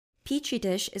Petri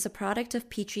Dish is a product of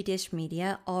Petri Dish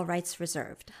Media, all rights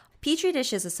reserved. Petri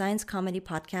Dish is a science comedy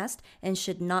podcast and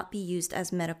should not be used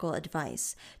as medical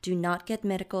advice. Do not get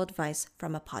medical advice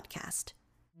from a podcast.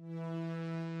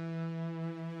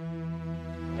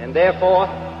 And therefore,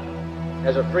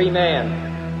 as a free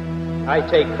man, I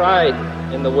take pride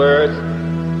in the words,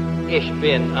 Ich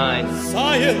bin ein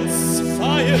Science!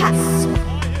 Science!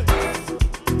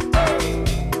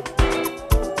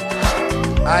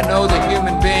 I know the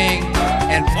human being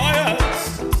and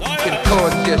Science! can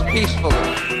coexist peacefully.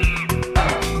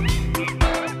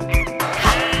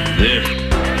 This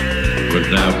was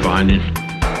thou findest.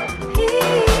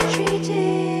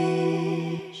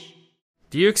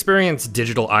 Do you experience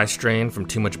digital eye strain from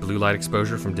too much blue light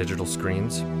exposure from digital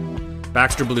screens?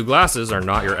 Baxter Blue glasses are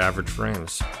not your average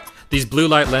frames. These blue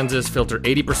light lenses filter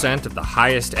 80% of the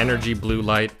highest energy blue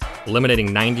light, eliminating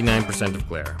 99% of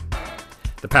glare.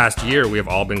 The past year, we have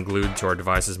all been glued to our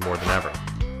devices more than ever.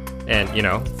 And,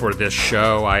 for this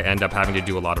show, I end up having to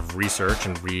do a lot of research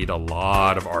and read a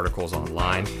lot of articles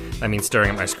online. That means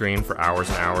staring at my screen for hours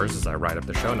and hours as I write up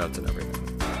the show notes and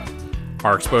everything.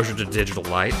 Our exposure to digital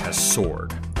light has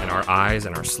soared, and our eyes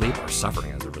and our sleep are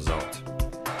suffering as a result.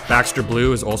 Baxter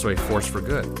Blue is also a force for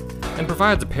good, and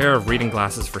provides a pair of reading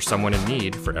glasses for someone in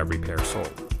need for every pair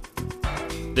sold.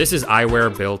 This is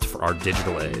eyewear built for our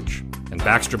digital age, and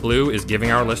Baxter Blue is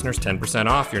giving our listeners 10%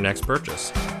 off your next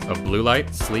purchase of blue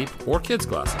light, sleep, or kids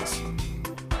glasses.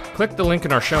 Click the link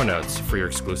in our show notes for your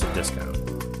exclusive discount.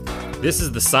 This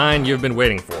is the sign you've been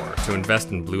waiting for to invest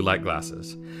in blue light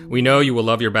glasses. We know you will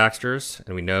love your Baxters,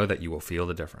 and we know that you will feel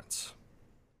the difference.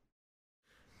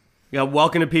 Yeah,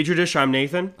 welcome to Petri Dish. I'm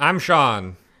Nathan. I'm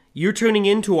Sean. You're tuning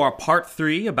in to our part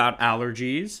 3 about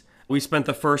allergies. We spent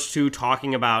the first 2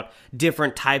 talking about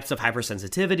different types of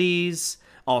hypersensitivities,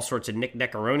 all sorts of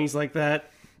nick-neckaroonies like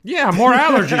that. Yeah, more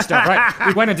allergy stuff, right?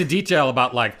 We went into detail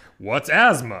about, what's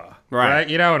asthma, right?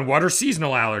 And what are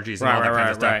seasonal allergies and all that kind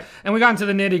of stuff. Right. And we got into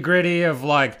the nitty-gritty of,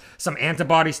 some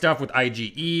antibody stuff with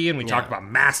IgE, and we talked about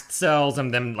mast cells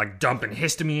and them, dumping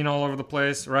histamine all over the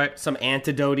place, right? Some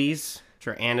antidotes, which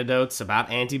are antidotes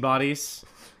about antibodies.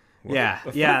 What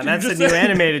that's the new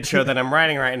animated show that I'm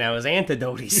writing right now is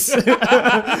Antidotes. It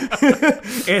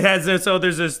has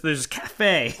there's this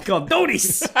cafe called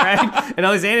Doties, right? And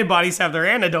all these antibodies have their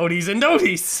antidotes and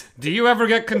doties. Do you ever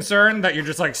get concerned that you're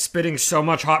just spitting so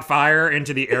much hot fire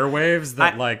into the airwaves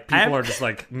that people are just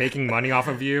making money off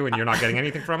of you and you're not getting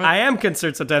anything from it? I am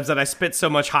concerned sometimes that I spit so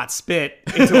much hot spit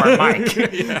into our mic,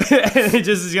 and it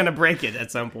just is gonna break it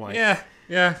at some point.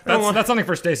 Yeah, that's something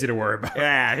for Stacy to worry about.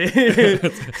 Yeah.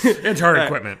 It's her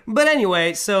equipment. But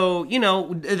anyway, so,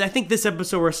 I think this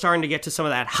episode we're starting to get to some of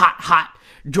that hot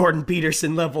Jordan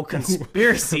Peterson level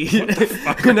conspiracy.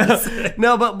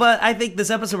 No, but I think this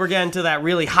episode we're getting to that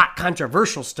really hot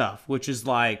controversial stuff, which is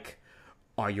are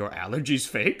your allergies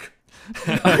fake?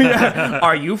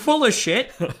 Are you full of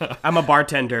shit? I'm a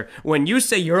bartender. When you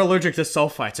say you're allergic to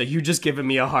sulfites, are you just giving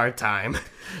me a hard time?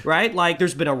 Right?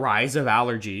 There's been a rise of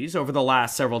allergies over the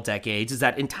last several decades. Is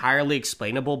that entirely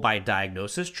explainable by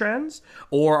diagnosis trends?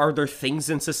 Or are there things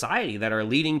in society that are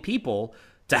leading people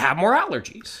to have more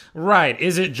allergies? Right.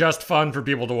 Is it just fun for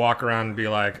people to walk around and be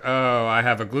like, oh, I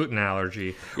have a gluten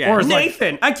allergy? Yeah. Or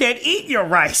Nathan, I can't eat your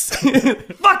rice.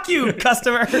 Fuck you,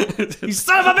 customer. You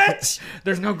son of a bitch.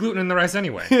 There's no gluten in the rice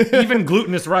anyway. Even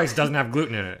glutinous rice doesn't have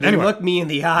gluten in it. They look me in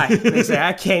the eye. They say,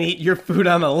 I can't eat your food.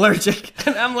 I'm allergic.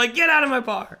 And I'm like, get out of my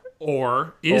bar.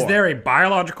 Or is there a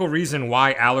biological reason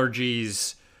why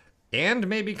allergies and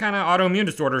maybe kind of autoimmune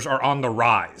disorders are on the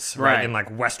rise, right? In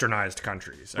westernized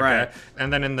countries, okay? Right.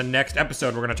 And then in the next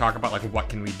episode, we're going to talk about what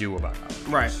can we do about it.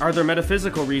 Right. Are there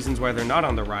metaphysical reasons why they're not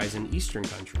on the rise in Eastern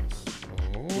countries?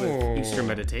 With Eastern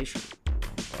meditation.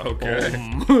 Okay.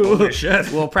 Holy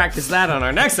shit. We'll practice that on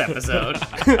our next episode.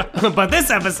 But this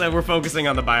episode, we're focusing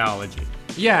on the biology.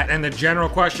 Yeah, and the general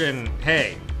question,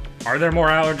 hey, are there more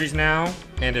allergies now?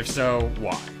 And if so,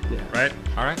 why? Yeah. Right?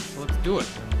 All right, so let's do it.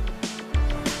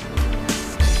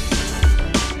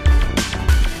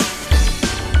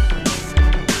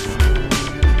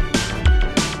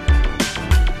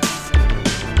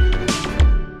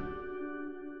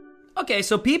 Okay,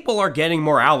 so people are getting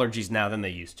more allergies now than they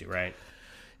used to, right?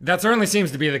 That certainly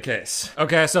seems to be the case.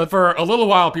 Okay, so for a little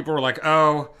while, people were like,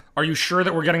 oh, are you sure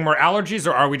that we're getting more allergies,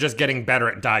 or are we just getting better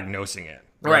at diagnosing it?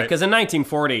 Right, because in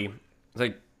 1940,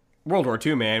 it's World War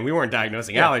II, man, we weren't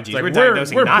diagnosing allergies. We're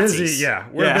diagnosing Nazis. Busy,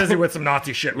 we're busy with some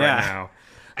Nazi shit right now.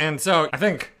 And so I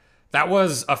think that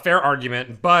was a fair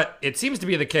argument, but it seems to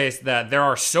be the case that there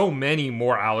are so many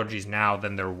more allergies now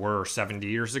than there were 70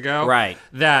 years ago. Right.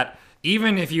 That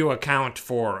even if you account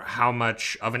for how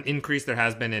much of an increase there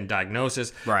has been in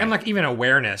diagnosis Right. and like even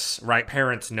awareness, right?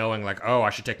 Parents knowing like, oh, I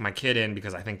should take my kid in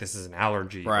because I think this is an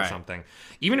allergy or Right. something.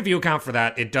 Even if you account for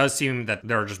that, it does seem that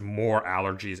there are just more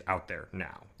allergies out there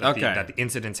now. That Okay. the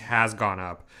incidence has gone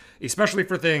up, especially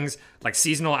for things like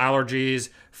seasonal allergies,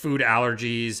 food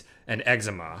allergies, and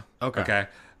eczema. Okay.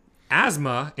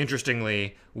 Asthma,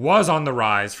 interestingly, was on the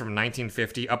rise from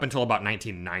 1950 up until about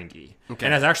 1990, Okay.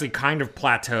 and has actually kind of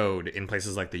plateaued in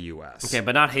places like the U.S. Okay,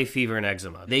 but not hay fever and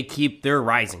eczema. They're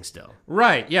rising still.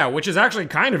 Right, yeah, which is actually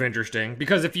kind of interesting,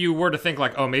 because if you were to think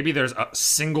like, oh, maybe there's a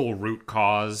single root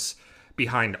cause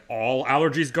behind all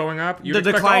allergies going up, you'd The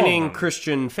expect all of declining them.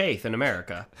 Christian faith in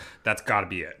America. That's gotta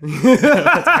be it.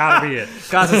 That's gotta be it.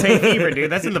 Causes hay fever, dude.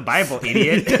 That's in the Bible,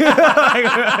 idiot.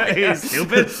 Are you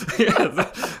stupid?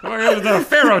 Well,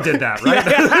 Pharaoh did that,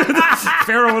 right?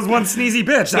 Pharaoh was one sneezy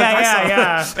bitch.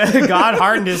 Yeah. God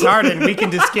hardened his heart and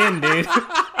weakened his skin, dude.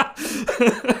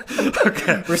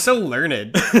 Okay. We're so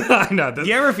learned. I know. Do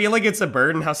you ever feel like it's a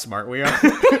burden how smart we are?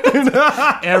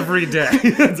 Every day.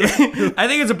 I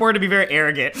think it's important to be very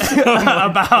arrogant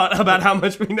about how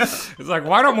much we know. It's like,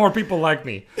 why don't more people like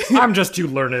me? I'm just too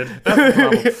learned. That's the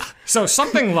problem. So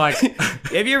something like...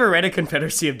 Have you ever read A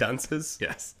Confederacy of Dunces?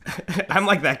 Yes. I'm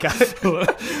like that guy.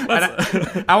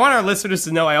 And I want our listeners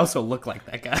to know I also look like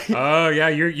that guy. Oh, yeah,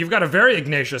 you've got a very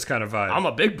Ignatius kind of vibe. I'm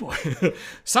a big boy.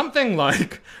 Something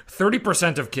like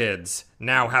 30% of kids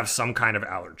now have some kind of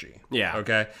allergy. Yeah.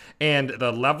 Okay? And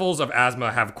the levels of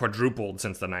asthma have quadrupled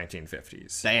since the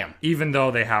 1950s. Damn. Even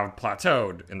though they have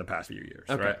plateaued in the past few years,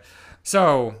 Okay. right?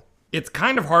 So it's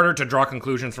kind of harder to draw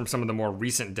conclusions from some of the more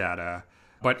recent data,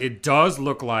 but it does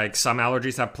look like some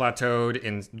allergies have plateaued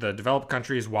in the developed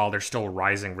countries while they're still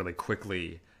rising really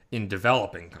quickly in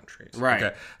developing countries. Right.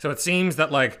 Okay? So it seems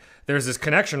that like there's this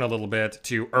connection a little bit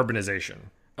to urbanization.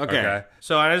 Okay.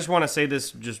 So I just want to say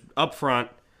this just up front.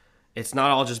 It's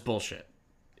not all just bullshit.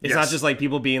 It's Yes. not just like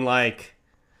people being like,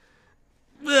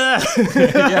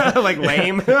 like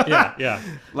lame. Yeah.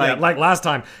 Like last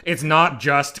time, it's not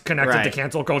just connected to Right.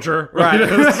 cancel culture. Right.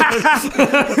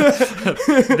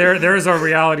 There's a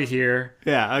reality here.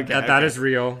 Yeah, okay. That is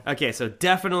real. Okay, so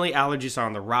definitely allergies are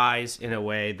on the rise in a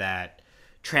way that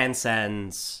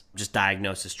transcends just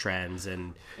diagnosis trends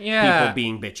and Yeah. people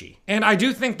being bitchy. And I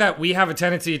do think that we have a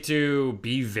tendency to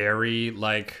be very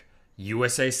like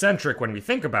USA centric when we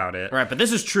think about it. Right, but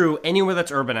this is true. Anywhere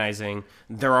that's urbanizing,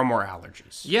 there are more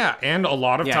allergies. Yeah, and a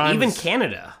lot of Yeah, times even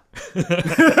Canada.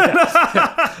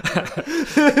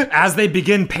 as they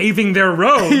begin paving their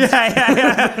roads.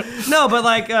 Yeah. No, but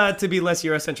like to be less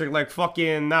Eurocentric, like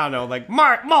fucking, I don't know, like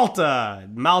Malta,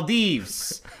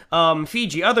 Maldives,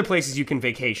 Fiji, other places you can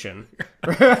vacation.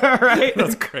 Right?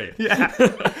 That's great. Yeah.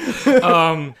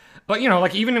 But, you know,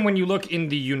 like, even when you look in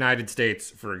the United States,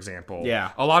 for example,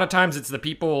 Yeah. a lot of times it's the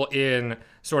people in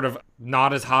sort of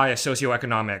not as high a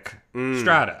socioeconomic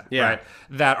strata, Yeah. right,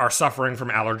 that are suffering from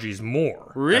allergies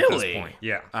more at Really? this point.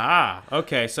 Yeah. Ah,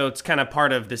 okay. So it's kind of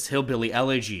part of this hillbilly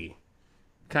elegy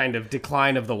kind of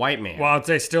decline of the white man. Well, I'd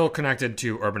say still connected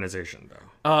to urbanization, though.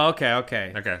 Oh, okay.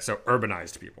 Okay, so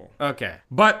urbanized people. Okay.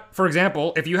 But, for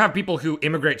example, if you have people who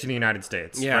immigrate to the United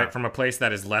States, Yeah. right, from a place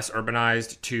that is less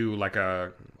urbanized to like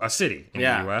a city in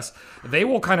Yeah. the U.S., they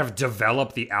will kind of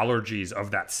develop the allergies of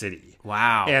that city.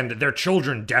 Wow. And their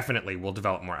children definitely will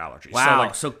develop more allergies.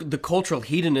 Wow. So, So the cultural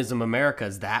hedonism of America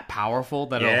is that powerful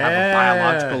that it'll like, have a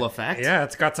biological effect? Yeah,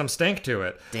 it's got some stank to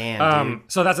it. Damn, dude.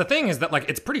 So that's the thing, is that like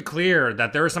it's pretty clear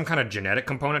that there is some kind of genetic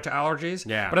component to allergies.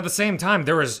 Yeah. But at the same time,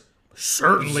 there is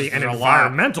certainly an There's a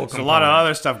environmental There's a component. lot of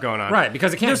other stuff going on. Right,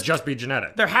 because it can't just be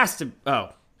genetic. There has to...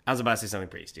 Oh, I was about to say something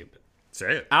pretty stupid.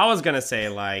 Say it. I was going to say,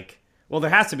 like, well, there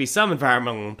has to be some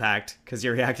environmental impact because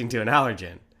you're reacting to an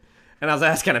allergen. And I was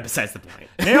like, that's kind of besides the point.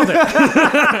 Nailed it.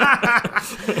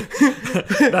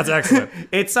 That's excellent.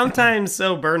 It's sometimes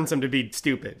so burdensome to be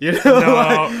stupid, you know?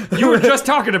 No, you were just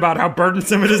talking about how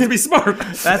burdensome it is to be smart.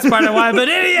 That's part of why I'm an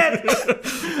idiot.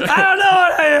 I don't know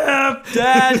what I am,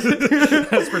 Dad.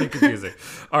 That's pretty confusing.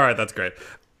 All right, that's great.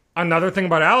 Another thing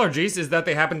about allergies is that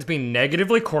they happen to be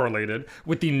negatively correlated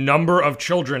with the number of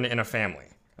children in a family.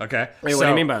 Okay? Wait, what do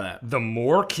you mean by that? The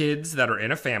more kids that are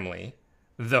in a family,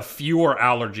 the fewer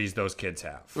allergies those kids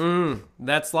have.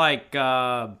 That's like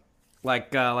I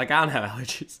don't have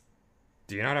allergies.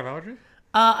 Do you not have allergies?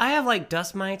 I have like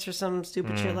dust mites or some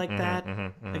stupid shit like that.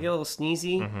 I get a little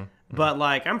sneezy, but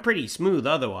like I'm pretty smooth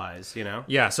otherwise, you know.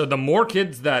 Yeah, so the more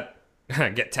kids that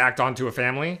get tacked onto a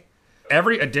family,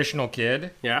 every additional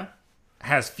kid Yeah.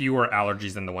 has fewer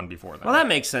allergies than the one before them. Well, that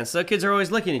makes sense. The kids are always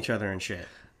licking each other and shit.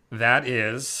 That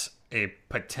is a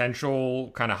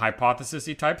potential kind of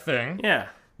hypothesis-y type thing. Yeah.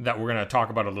 that we're going to talk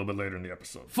about a little bit later in the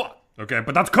episode. Fuck. Okay,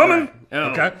 but that's coming. Oh.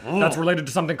 Okay, that's related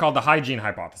to something called the hygiene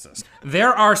hypothesis.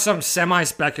 There are some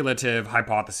semi-speculative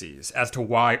hypotheses as to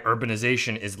why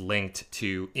urbanization is linked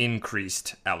to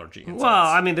increased allergy incidence. Well,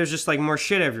 I mean, there's just like more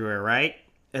shit everywhere, right?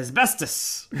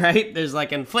 Asbestos, right? There's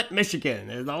like in Flint, Michigan,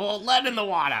 there's the whole lead in the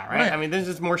water, right? I mean, there's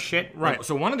just more shit. Right.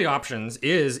 So one of the options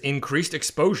is increased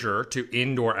exposure to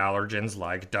indoor allergens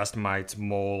like dust mites,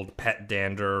 mold, pet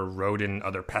dander, rodent,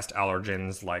 other pest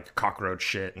allergens like cockroach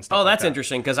shit and stuff like that. Oh, that's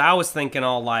interesting, because I was thinking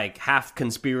all like half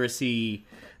conspiracy,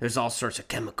 there's all sorts of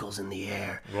chemicals in the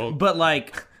air. Well, but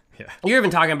like, you're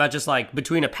even talking about just like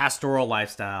between a pastoral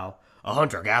lifestyle, a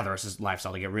hunter-gatherer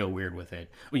lifestyle, to get real weird with it.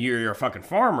 You're a fucking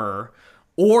farmer,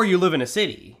 or you live in a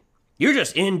city. You're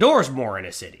just indoors more in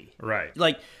a city. Right.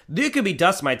 Like, there could be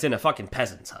dust mites in a fucking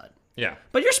peasant's hut. Yeah.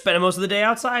 But you're spending most of the day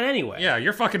outside anyway. Yeah,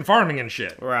 you're fucking farming and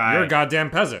shit. Right. You're a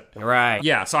goddamn peasant. Right.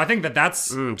 Yeah, so I think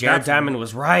that's... Jared Diamond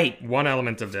was right. one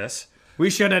element of this. We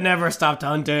should have never stopped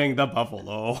hunting the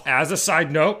buffalo. As a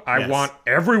side note, I Yes. want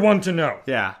everyone to know,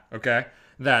 Yeah. okay,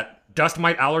 that dust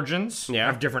mite allergens Yeah.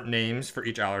 have different names for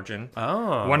each allergen.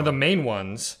 Oh. One of the main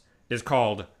ones is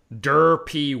called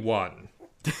DERP1.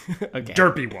 Okay.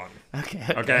 Derpy1. Okay.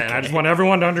 Okay, and I just want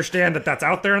everyone to understand that that's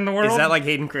out there in the world. Is that like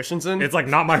Hayden Christensen? It's like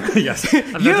not my... Yes. you were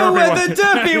the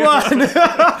derpy one!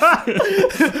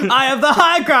 I have the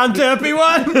high ground derpy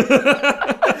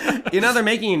one! You know, they're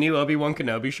making a new Obi-Wan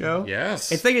Kenobi show?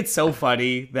 Yes. I think it's so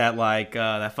funny that, like,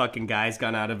 that fucking guy's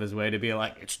gone out of his way to be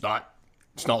like, it's not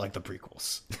like the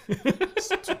prequels.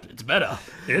 It's better.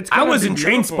 It's I gonna was be in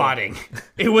Train beautiful. Spotting.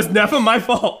 It was never my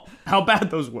fault how bad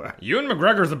those were. Ewan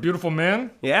McGregor's a beautiful man.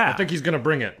 Yeah. I think he's going to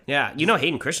bring it. Yeah, you know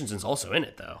Hayden Christensen's also in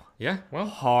it, though. Yeah, well...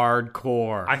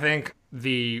 Hardcore. I think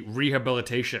the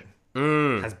rehabilitation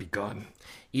has begun.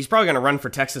 He's probably going to run for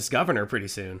Texas governor pretty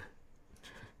soon.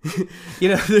 You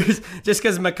know, there's just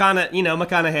because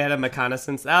McConaughey had a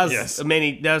reconnaissance. That was Yes.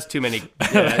 that was too many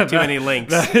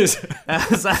links.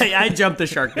 I jumped the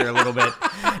shark there a little bit.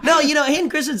 No, you know,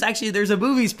 Hayden Christensen actually, there's a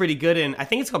movie he's pretty good in. I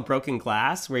think it's called Broken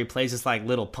Glass, where he plays this like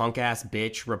little punk ass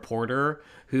bitch reporter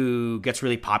who gets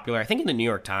really popular. I think in the New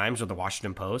York Times or the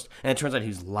Washington Post, and it turns out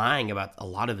he's lying about a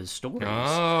lot of his stories.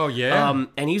 Oh, yeah.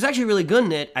 And he was actually really good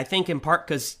in it. I think in part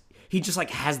because he just like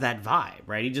has that vibe,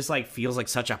 right? He just like feels like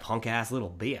such a punk ass little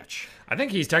bitch. I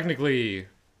think he's technically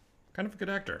kind of a good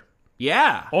actor.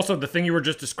 Yeah. Also, the thing you were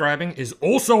just describing is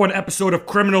also an episode of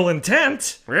Criminal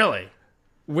Intent, Really?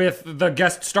 with the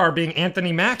guest star being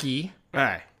Anthony Mackie All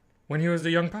right. when he was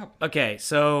a young pup. Okay,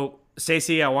 so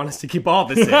Stacey, I want us to keep all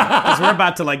this in because we're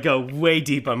about to like go way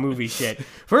deep on movie shit.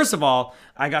 First of all,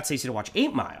 I got Stacey to watch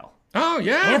 8 Mile. Oh,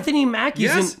 yeah. Anthony Mackie's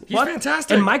Yes, in he's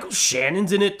fantastic. And Michael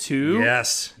Shannon's in it too.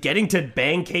 Yes. Getting to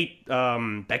bang Kate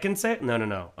Beckinsale?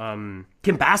 No.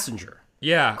 Kim Basinger.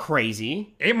 Yeah.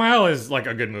 Crazy. 8 Mile is like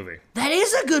a good movie. That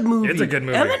is a good movie. It's a good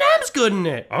movie. Eminem's good in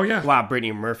it. Oh, yeah. Wow,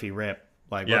 Brittany Murphy rip.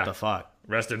 Like, Yeah. what the fuck?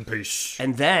 Rest in peace.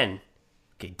 And then,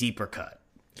 okay, deeper cut.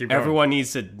 Keep going. Everyone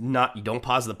needs to you don't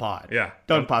pause the pod. Yeah.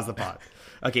 Don't pause the pod.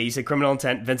 Okay, you said Criminal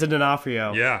Intent, Vincent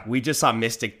D'Onofrio. Yeah. We just saw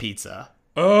Mystic Pizza.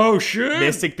 Oh, shit.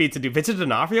 Mystic Pizza, dude. Vincent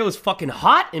D'Onofrio is fucking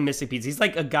hot in Mystic Pizza. He's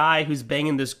like a guy who's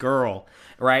banging this girl,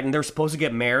 right? And they're supposed to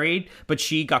get married, but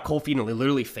she got cold feet and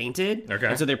literally fainted. Okay.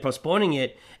 And so they're postponing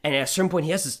it. And at a certain point,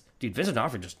 he has this, dude, Vincent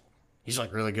D'Onofrio he's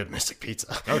like really good at Mystic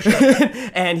Pizza. Oh,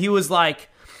 shit. And he was like,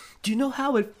 do you know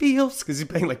how it feels? Because he's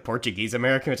playing like Portuguese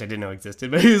American, which I didn't know existed.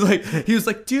 But he was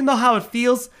like, do you know how it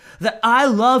feels that I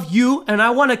love you and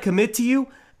I want to commit to you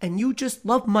and you just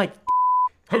love my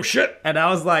Oh, shit. And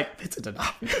I was like, Vincent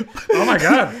D'Onofrio. Oh, my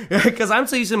God. Because I'm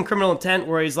so used to him in Criminal Intent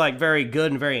where he's like very good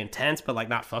and very intense, but like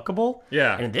not fuckable.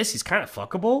 Yeah. And in this, he's kind of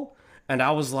fuckable. And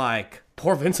I was like,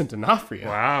 poor Vincent D'Onofrio.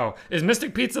 Wow. Is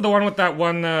Mystic Pizza the one with that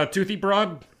one toothy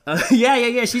broad?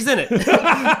 Yeah, she's in it.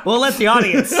 Well, let the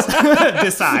audience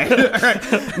decide. All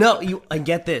right. No, I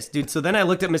get this, dude. So then I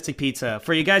looked at Mystic Pizza.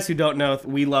 For you guys who don't know,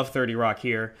 we love 30 Rock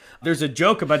here. There's a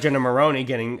joke about Jenna Maroney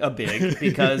getting a big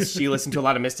because she listened to a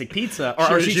lot of Mystic Pizza.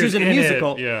 Or she was in a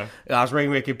musical. Yeah. I was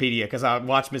reading Wikipedia because I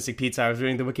watched Mystic Pizza. I was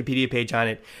reading the Wikipedia page on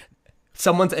it.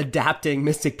 Someone's adapting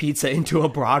Mystic Pizza into a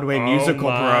Broadway musical,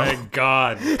 Oh, my bro.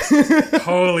 God.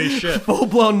 Holy shit. Full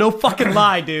blown, no fucking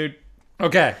lie, dude.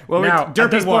 Okay, Well, now, Derpy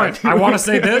at this won. point, I want to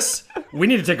say this. We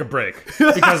need to take a break.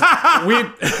 Because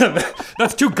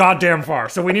that's too goddamn far.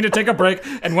 So we need to take a break.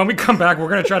 And when we come back, we're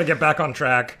going to try to get back on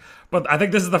track. But I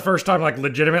think this is the first time, like,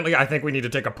 legitimately, I think we need to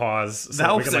take a pause. So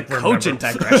That we was can, a like, cogent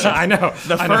remember. digression. I know.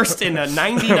 The first in a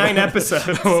 99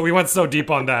 episodes. We went so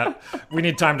deep on that. We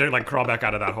need time to, like, crawl back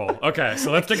out of that hole. Okay,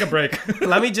 so let's take a break.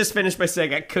 Let me just finish by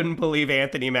saying I couldn't believe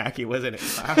Anthony Mackie was in it.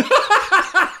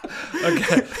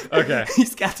 Okay.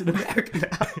 He's Captain America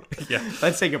now. Yeah.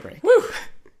 Let's take a break. Woo.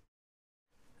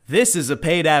 This is a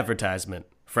paid advertisement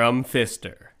from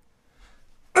Fister.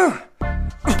 You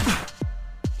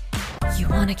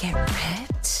want to get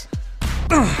ripped?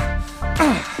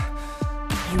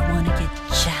 You want to get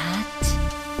jacked?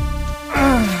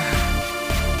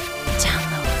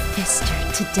 Download Fister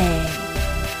today.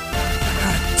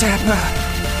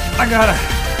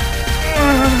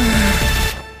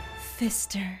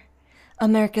 Fister,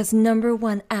 America's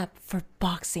 #1 app for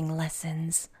boxing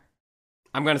lessons.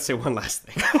 I'm going to say one last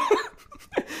thing.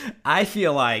 I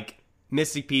feel like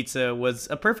Mystic Pizza was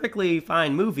a perfectly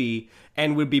fine movie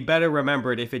and would be better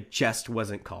remembered if it just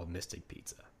wasn't called Mystic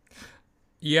Pizza.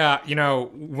 Yeah,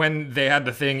 when they had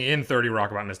the thing in 30 Rock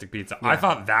about Mystic Pizza, I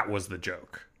thought that was the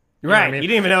joke. You know what I mean? You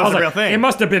didn't even know it was a real thing. It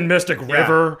must have been Mystic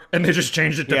River, and they just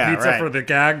changed it to pizza for the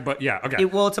gag, but yeah, okay.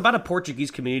 It's about a Portuguese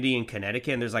community in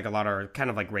Connecticut, and there's like a lot of kind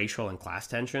of like racial and class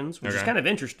tensions, which is kind of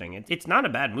interesting. It's not a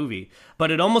bad movie, but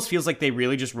it almost feels like they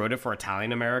really just wrote it for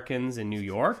Italian Americans in New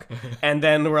York, and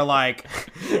then we're like,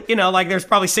 like there's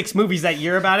probably 6 movies that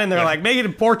year about it, and they're like, make it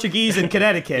in Portuguese in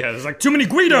Connecticut. Yeah, there's like too many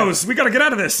Guidos. We gotta get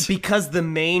out of this. Because the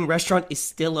main restaurant is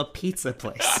still a pizza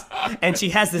place, and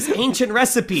she has this ancient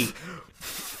recipe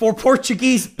for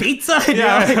Portuguese pizza?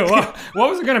 Yeah,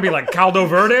 what was it going to be, like caldo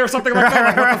verde or something like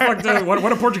that? Like, what the fuck what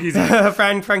do Portuguese eat?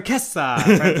 Francesa.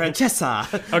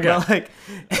 Okay. Well,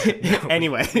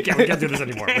 anyway. We can't do this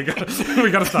anymore. We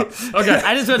gotta stop. Okay.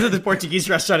 I just went to the Portuguese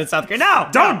restaurant in South Korea. No!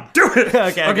 Don't do it!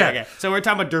 Okay. So we're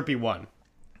talking about Derpy 1.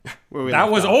 That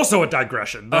was also a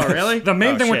digression. Oh, really? The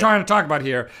main thing we're trying to talk about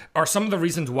here are some of the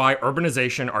reasons why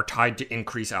urbanization are tied to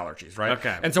increased allergies, right?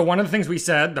 Okay. And so one of the things we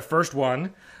said, the first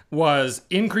one, was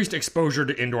increased exposure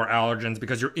to indoor allergens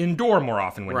because you're indoor more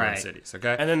often when you're in cities,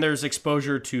 okay? And then there's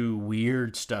exposure to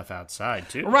weird stuff outside,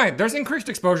 too. Right. There's increased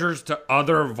exposures to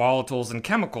other volatiles and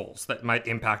chemicals that might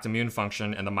impact immune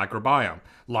function and the microbiome,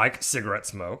 like cigarette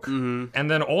smoke,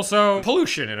 and then also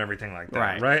pollution and everything like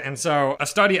that, right? And so a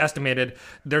study estimated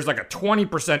there's like a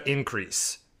 20%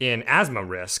 increase in asthma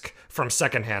risk from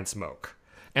secondhand smoke,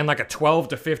 and like a 12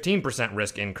 to 15%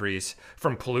 risk increase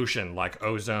from pollution like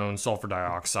ozone, sulfur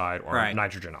dioxide, or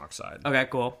nitrogen oxide. Okay,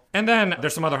 cool. And then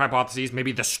there's some other hypotheses,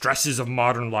 maybe the stresses of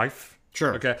modern life.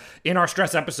 Sure. Okay. In our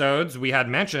stress episodes, we had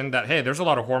mentioned that, hey, there's a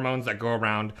lot of hormones that go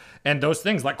around, and those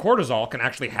things like cortisol can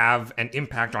actually have an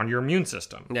impact on your immune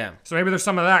system. Yeah. So maybe there's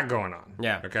some of that going on.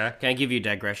 Yeah. Okay. Can I give you a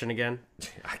digression again?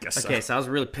 I guess so. Okay, so I was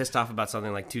really pissed off about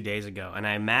something like 2 days ago, and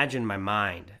I imagined my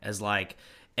mind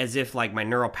as if like my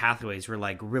neural pathways were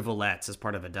like rivulets as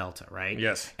part of a delta, right?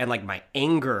 Yes. And like my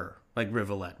anger, like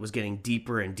rivulet, was getting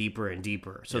deeper and deeper and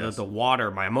deeper. So that the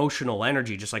water, my emotional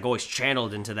energy, just like always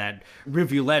channeled into that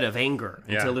rivulet of anger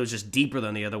until it was just deeper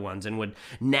than the other ones and would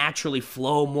naturally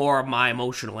flow more of my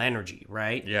emotional energy,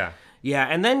 right? Yeah. Yeah,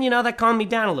 and then, that calmed me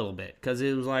down a little bit because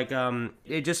it was like,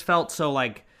 it just felt so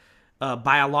like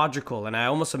biological, and I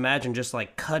almost imagined just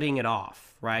like cutting it off.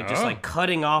 Right, just like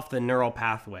cutting off the neural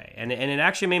pathway, and it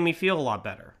actually made me feel a lot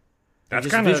better. That's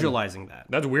just visualizing that.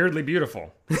 That's weirdly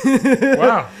beautiful.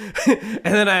 Wow.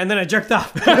 and then I jerked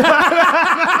off.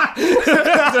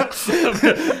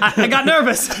 I got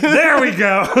nervous. There we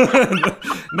go.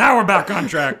 Now we're back on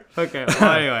track. Okay.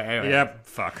 Well, anyway. Yep.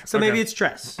 Fuck. So maybe it's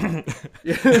stress.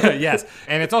 Yes.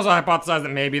 And it's also hypothesized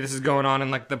that maybe this is going on in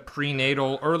like the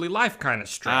prenatal early life kind of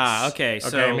stress. Ah, okay.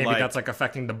 So maybe that's like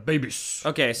affecting the babies.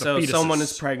 Okay, so someone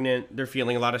is pregnant, they're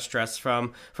feeling a lot of stress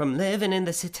from living in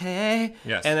the city.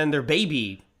 Yes. And then their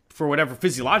baby, for whatever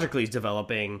physiologically is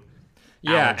developing.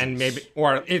 Yeah, allergies. and maybe,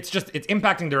 or it's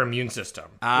impacting their immune system.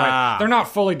 Right? They're not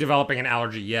fully developing an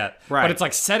allergy yet, but it's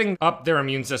like setting up their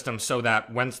immune system so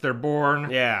that once they're born,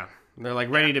 they're like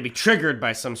ready to be triggered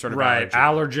by some sort of allergy.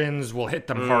 Allergens will hit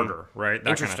them harder, right? That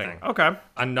Interesting. Kind of thing. Okay.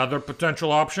 Another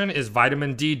potential option is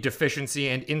vitamin D deficiency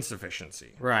and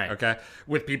insufficiency. Right. Okay.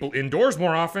 With people indoors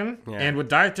more often and with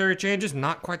dietary changes,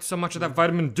 not quite so much of that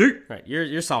vitamin D. Right.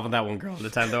 You're solving that one girl at a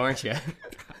time though, aren't you?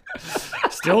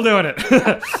 Still doing it.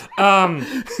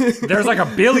 There's like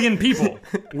 1 billion people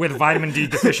with vitamin D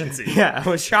deficiency. Yeah.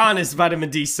 Well, Sean is vitamin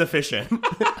D sufficient.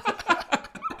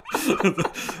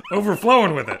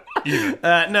 Overflowing with it, even.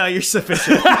 No, you're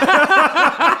sufficient.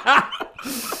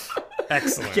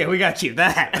 Excellent. Okay, we got to keep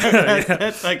that.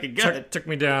 That's fucking good. Took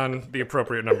me down the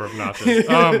appropriate number of notches.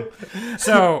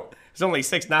 So There's only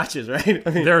 6 notches, right? I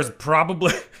mean, there's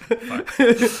probably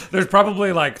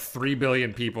like 3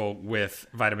 billion people with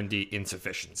vitamin D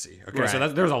insufficiency. Okay, so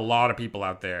there's a lot of people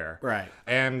out there. Right.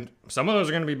 And some of those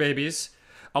are going to be babies.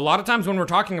 a lot of times when we're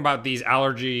talking about these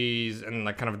allergies and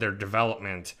like kind of their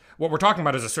development, what we're talking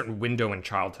about is a certain window in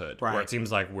childhood where it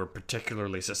seems like we're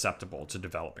particularly susceptible to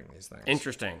developing these things.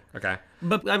 Interesting. Okay.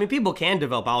 But, I mean, people can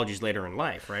develop allergies later in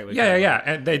life, right? Yeah.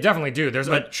 And they definitely do.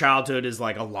 But childhood is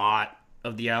like a lot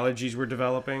of the allergies we're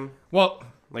developing. Well,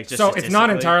 like just so it's not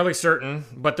statistically? entirely certain,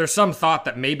 but there's some thought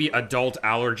that maybe adult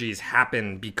allergies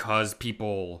happen because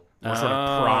people were sort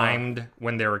of primed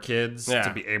when they were kids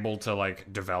to be able to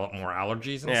like develop more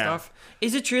allergies and stuff.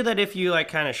 Is it true that if you like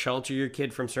kind of shelter your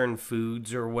kid from certain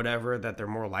foods or whatever, that they're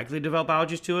more likely to develop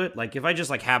allergies to it? Like if I just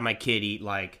like have my kid eat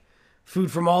like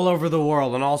food from all over the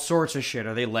world and all sorts of shit,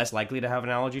 are they less likely to have an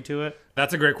allergy to it?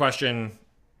 That's a great question.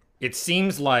 It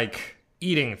seems like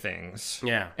eating things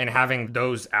and having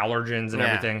those allergens and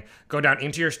everything go down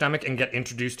into your stomach and get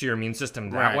introduced to your immune system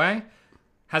that way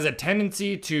has a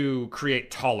tendency to create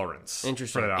tolerance.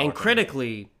 Interesting. For that And allergen.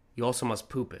 critically, you also must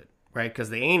poop it, right? Because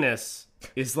the anus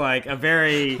is like a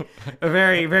very,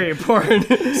 very important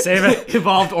Save it.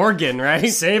 evolved organ, right?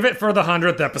 Save it for the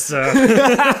 100th episode.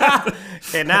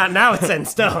 Okay, now it's set in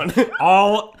stone.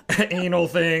 All anal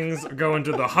things go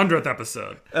into the 100th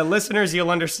episode. Listeners,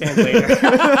 you'll understand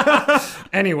later.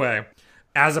 Anyway,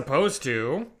 as opposed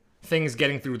to things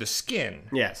getting through the skin.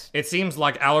 Yes. It seems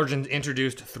like allergens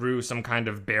introduced through some kind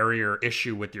of barrier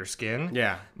issue with your skin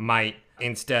might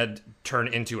instead turn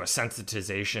into a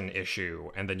sensitization issue,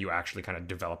 and then you actually kind of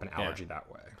develop an allergy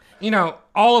that way. You know,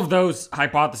 all of those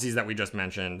hypotheses that we just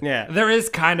mentioned, there is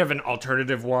kind of an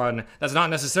alternative one that's not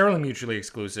necessarily mutually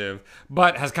exclusive,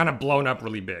 but has kind of blown up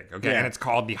really big, okay? And it's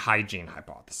called the hygiene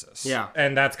hypothesis. Yeah.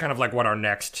 And that's kind of like what our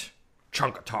next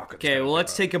chunk of talk is. Okay, well,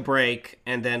 let's take a break,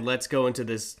 and then let's go into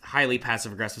this highly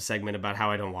passive-aggressive segment about how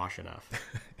I don't wash enough.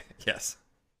 Yes.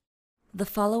 The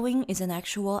following is an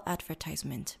actual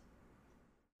advertisement.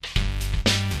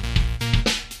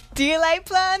 Do you like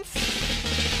plants?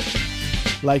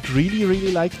 Like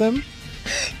really like them?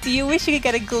 Do you wish you could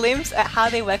get a glimpse at how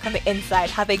they work on the inside,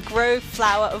 how they grow,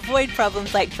 flower, avoid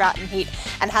problems like drought and heat,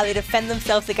 and how they defend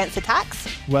themselves against attacks?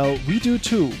 Well, we do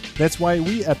too. That's why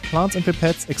we at Plants and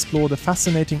Pipettes explore the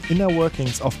fascinating inner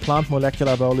workings of plant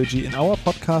molecular biology in our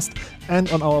podcast and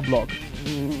on our blog.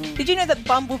 Did you know that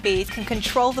bumblebees can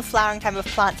control the flowering time of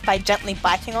plants by gently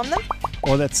biting on them?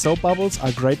 Or that soap bubbles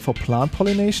are great for plant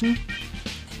pollination?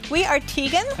 We are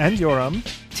Tegan, And Yoram.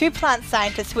 two plant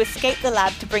scientists who escaped the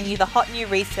lab to bring you the hot new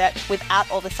research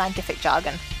without all the scientific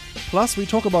jargon. Plus, we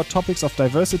talk about topics of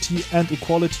diversity and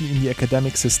equality in the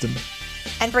academic system.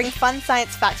 And bring fun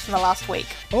science facts from the last week.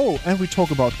 Oh, and we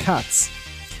talk about cats.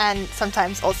 And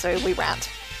sometimes also we rant.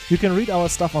 You can read our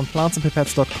stuff on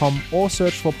plantsandpipettes.com or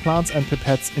search for Plants and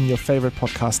Pipettes in your favorite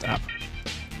podcast app.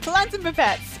 Plants and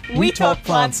Pipettes. We talk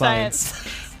plant science.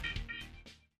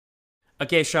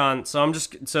 Okay, Sean, so I'm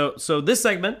just... So this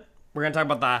segment, we're going to talk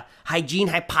about the hygiene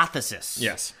hypothesis.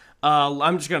 Yes.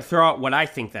 I'm just going to throw out what I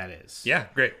think that is. Yeah,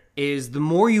 great. Is the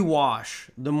more you wash,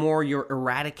 the more you're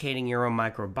eradicating your own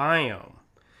microbiome.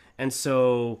 And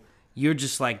so you're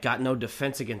just like got no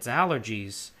defense against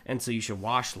allergies, and so you should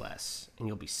wash less, and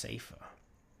you'll be safer.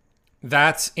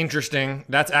 That's interesting.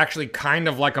 That's actually kind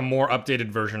of like a more updated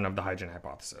version of the hygiene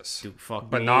hypothesis. Dude, fuck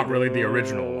but me, not really the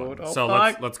original one. dude. Oh, So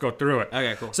fuck. let's go through it.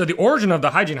 Okay, cool. So the origin of the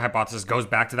hygiene hypothesis goes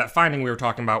back to that finding we were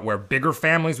talking about where bigger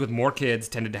families with more kids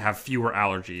tended to have fewer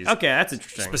allergies. Okay, that's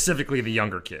interesting. Specifically the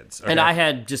younger kids. Okay? And I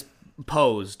had just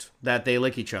posed that they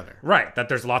lick each other. Right, that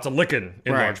there's lots of licking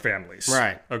in Right. large families.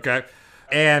 Right. Okay.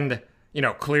 And, you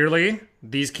know, clearly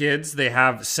these kids, they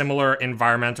have similar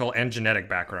environmental and genetic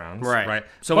backgrounds. Right.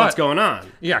 So But- what's going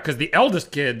on? Yeah, because the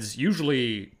eldest kids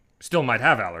usually still might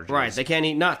have allergies. Right, they can't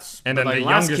eat nuts. And But, then like, the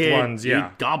last youngest kid, ones, he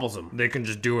yeah. gobbles them. They can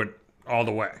just do it all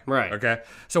the way. Right. Okay.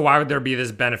 So why would there be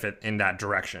this benefit in that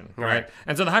direction? Right.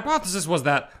 And so the hypothesis was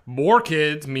that more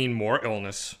kids mean more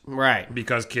illness Right.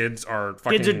 because kids are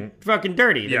fucking... Kids are fucking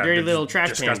dirty. They're dirty they're little just trash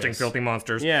disgusting, pandas. filthy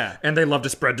monsters. Yeah. And they love to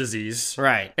spread disease.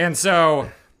 Right. And so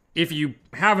if you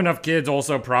have enough kids,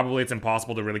 also probably it's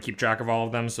impossible to really keep track of all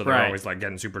of them. So they're Right. always like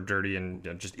getting super dirty and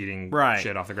just eating Right.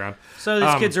 shit off the ground. So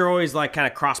these kids are always like kind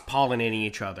of cross-pollinating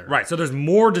each other. Right. So there's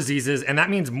more diseases, and that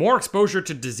means more exposure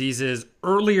to diseases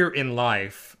earlier in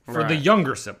life for the Right.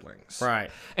 younger siblings. Right.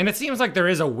 And it seems like there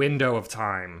is a window of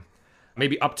time,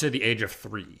 maybe up to the age of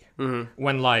 3,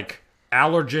 when like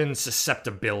allergen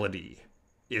susceptibility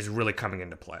is really coming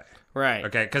into play. Right.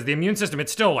 Okay, because the immune system,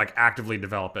 it's still like actively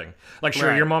developing. Like, sure,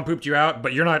 Right. your mom pooped you out,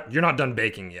 but you're not done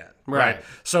baking yet. Right.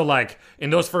 So like in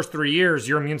those first 3 years,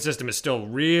 your immune system is still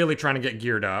really trying to get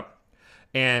geared up,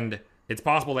 and it's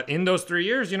possible that in those 3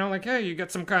 years, you know, like, hey, you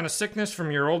get some kind of sickness from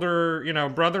your older, you know,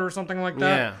 brother or something like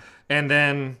that, Yeah. and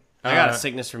then I got a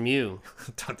sickness from you.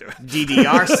 Don't do it.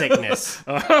 DDR sickness.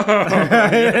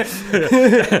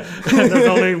 There's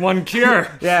only one cure.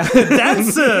 Yeah,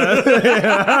 dancer.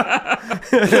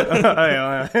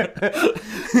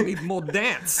 We need more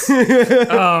dance.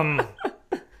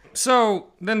 So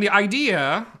then the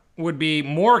idea would be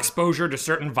more exposure to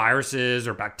certain viruses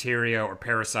or bacteria or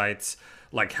parasites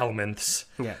like helminths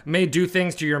may do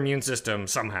things to your immune system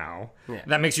somehow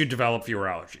that makes you develop fewer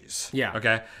allergies. Yeah.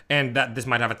 Okay? And that this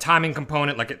might have a timing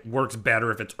component, like it works better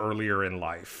if it's earlier in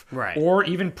life. Right. Or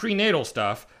even prenatal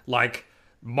stuff, like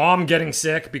mom getting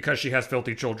sick because she has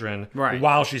filthy children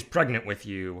while she's pregnant with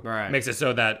you makes it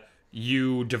so that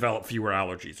you develop fewer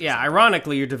allergies. Yeah,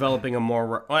 ironically, you're developing a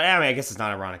more... Well, I mean, I guess it's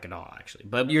not ironic at all, actually.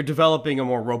 But you're developing a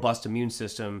more robust immune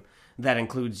system that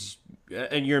includes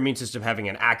your immune system having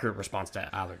an accurate response to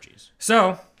allergies.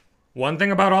 So, one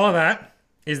thing about all of that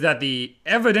is that the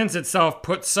evidence itself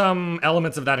puts some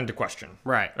elements of that into question.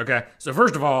 Right. Okay? So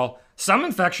first of all, some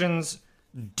infections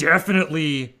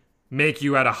definitely make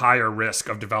you at a higher risk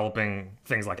of developing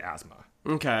things like asthma.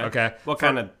 Okay? What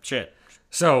kind of shit?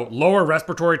 So, lower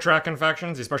respiratory tract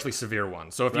infections, especially severe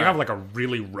ones. So, if you have like a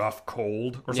really rough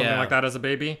cold or something like that as a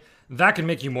baby, that can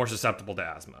make you more susceptible to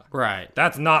asthma. Right.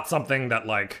 That's not something that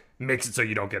like makes it so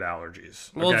you don't get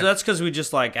allergies. Well, okay? that's because we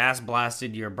just like ass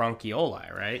blasted your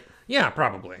bronchioli, right? Yeah,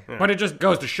 probably. Yeah. But it just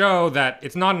goes to show that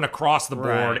it's not an across the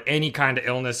board, any kind of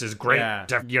illness is great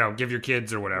to, give your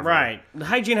kids or whatever. Right. The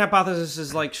hygiene hypothesis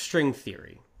is like string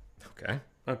theory. Okay.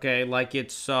 Okay, like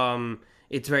it's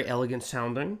very elegant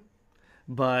sounding,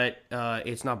 but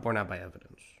it's not borne out by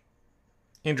evidence.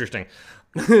 Interesting.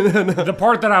 The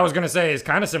part that I was going to say is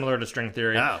kind of similar to string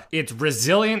theory. Oh. It's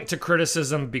resilient to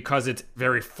criticism because it's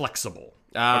very flexible.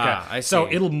 I see.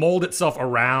 So it'll mold itself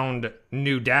around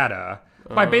new data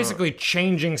by basically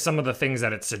changing some of the things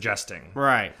that it's suggesting.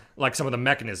 Right. Like some of the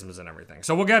mechanisms and everything.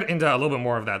 So we'll get into a little bit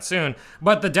more of that soon.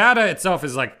 But the data itself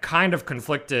is like kind of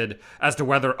conflicted as to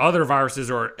whether other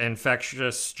viruses or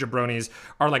infectious jabronis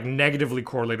are like negatively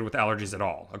correlated with allergies at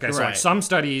all. Okay, so like some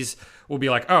studies will be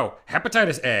like, oh,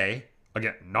 hepatitis A,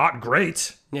 again, not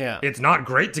great. Yeah. It's not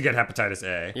great to get hepatitis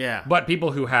A. Yeah. But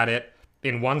people who had it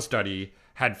in one study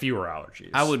had fewer allergies.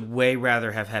 I would way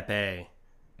rather have Hep A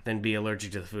than be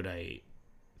allergic to the food I eat.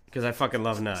 Because I fucking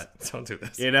love nut. Don't do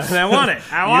this. And I want it.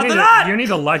 I want the nut. You need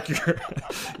to like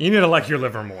your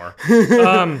liver more.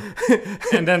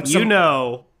 And then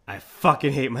I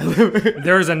fucking hate my liver.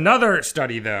 There's another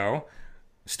study though,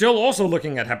 still also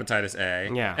looking at hepatitis A.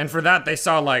 Yeah. And for that they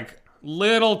saw like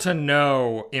little to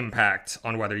no impact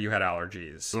on whether you had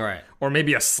allergies. Right. Or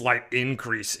maybe a slight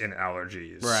increase in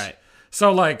allergies. Right.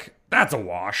 So like that's a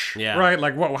wash. Yeah. Right?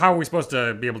 Like how are we supposed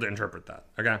to be able to interpret that?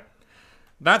 Okay.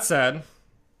 That said,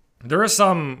 there is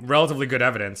some relatively good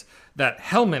evidence that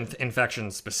helminth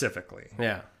infections specifically,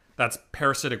 that's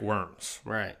parasitic worms,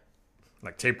 right,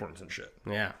 like tapeworms and shit,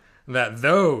 that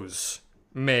those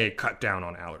may cut down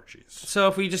on allergies. So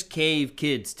if we just gave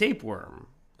kids tapeworm,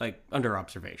 like under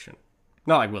observation,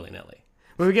 not like willy-nilly,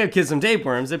 but we gave kids some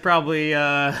tapeworms, they'd probably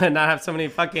not have so many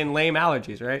fucking lame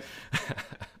allergies, right?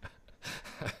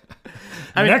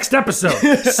 I mean, next episode.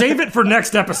 Save it for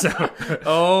next episode.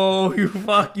 Oh, you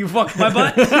fucked my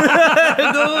butt. Dude.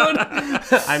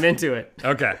 I'm into it.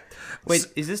 Okay. Wait,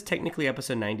 is this technically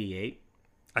episode 98?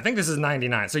 I think this is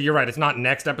 99. So you're right. It's not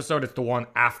next episode. It's the one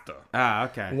after. Ah,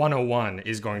 okay. 101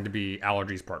 is going to be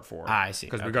allergies part 4. Ah, I see.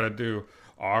 Because we got to do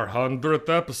our 100th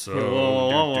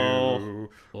episode.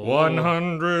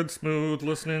 100 smooth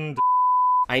listening.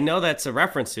 I know that's a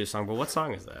reference to a song, but what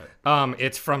song is that?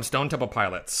 It's from Stone Temple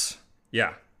Pilots.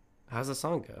 Yeah. How's the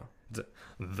song go?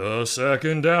 The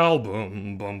second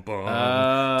album,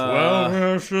 12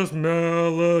 precious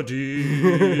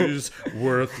melodies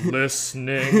worth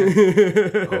listening.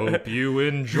 Hope you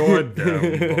enjoyed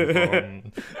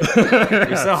them.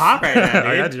 You're so hot right now, dude.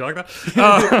 Oh, yeah, did you like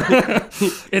that?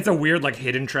 It's a weird, like,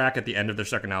 hidden track at the end of their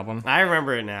second album. I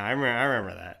remember it now. I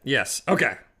remember that. Yes.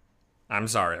 Okay. I'm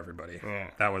sorry, everybody. Yeah.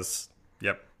 That was,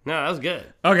 yep. No, that was good.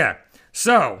 Okay.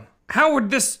 So, how would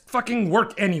this fucking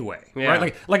work anyway? Yeah.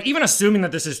 Right? Like even assuming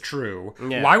that this is true,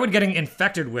 why would getting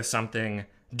infected with something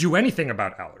do anything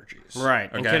about allergies? Right.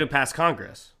 Okay. And could it pass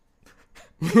Congress?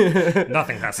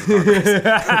 Nothing passes Congress.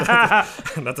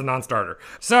 That's a non-starter.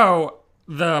 So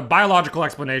the biological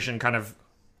explanation kind of...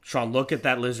 Sean, look at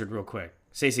that lizard real quick.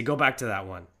 Stacey, go back to that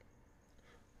one.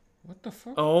 What the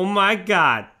fuck? Oh my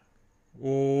god.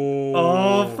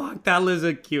 Oh, fuck, that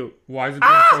lizard cute. Why is it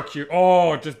being so cute?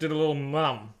 Oh, it just did a little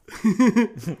mum.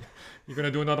 You gonna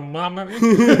do another mama?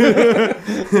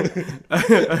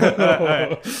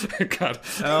 God.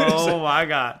 Oh my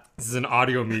God. This is an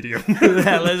audio medium.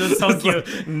 That is so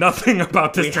cute. Nothing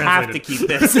about this We translated. have to keep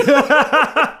this.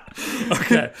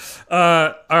 Okay.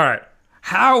 All right.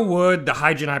 How would the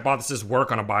hygiene hypothesis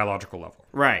work on a biological level?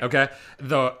 Right. Okay.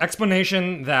 The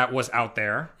explanation that was out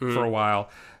there for a while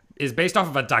is based off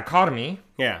of a dichotomy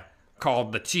Yeah.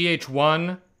 called the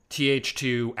TH1,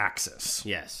 TH2 axis.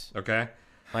 Yes. Okay.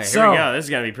 Here So- we go. This is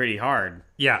going to be pretty hard.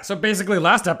 Yeah, so basically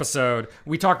last episode,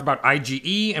 we talked about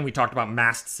IgE and we talked about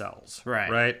mast cells.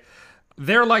 Right. Right?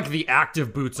 They're like the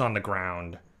active boots on the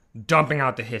ground, dumping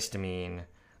out the histamine,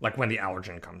 like when the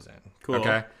allergen comes in. Cool.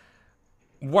 Okay?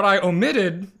 What I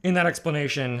omitted in that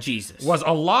explanation Jesus. was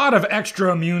a lot of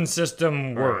extra immune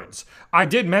system words. I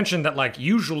did mention that, like,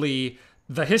 usually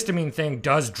the histamine thing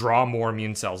does draw more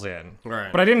immune cells in. Right.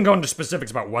 But I didn't go into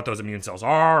specifics about what those immune cells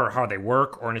are or how they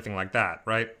work or anything like that,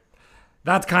 right?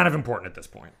 That's kind of important at this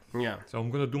point. Yeah. So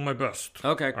I'm going to do my best.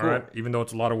 Okay, All cool. right, even though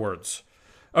it's a lot of words.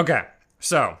 Okay,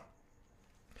 so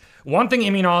one thing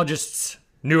immunologists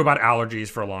knew about allergies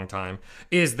for a long time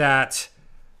is that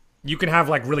you can have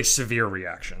like really severe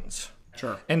reactions.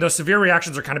 Sure. And those severe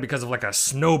reactions are kind of because of like a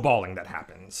snowballing that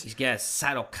happens. You get a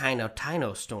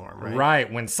cytokine storm, right?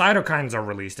 Right, when cytokines are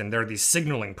released, and they're these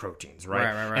signaling proteins,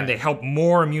 right? Right. And they help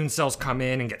more immune cells come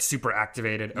in and get super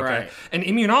activated, okay? Right. And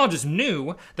immunologists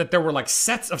knew that there were like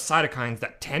sets of cytokines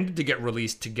that tended to get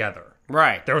released together.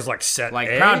 Right. There was like set Like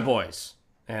A. Proud Boys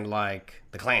and like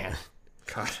the Klan.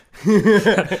 God.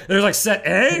 There's like set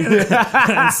A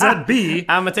and set B.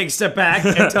 I'm going to take a step back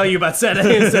and tell you about set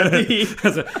A and set B.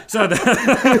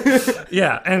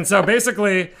 Yeah, and so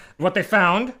basically what they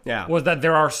found Yeah. was that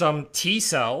there are some T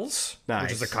cells, which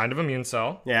Nice. is a kind of immune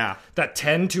cell, Yeah. that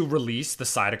tend to release the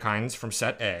cytokines from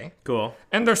set A. Cool.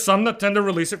 And there's some that tend to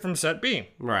release it from set B.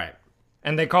 Right.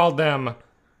 And they called them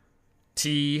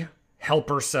T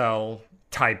helper cell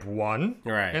type 1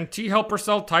 Right. and T helper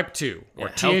cell type 2, or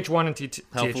Yeah, TH1 and TH2.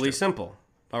 Helpfully simple.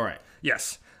 All right.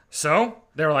 Yes. So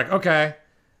they were like, okay,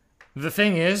 the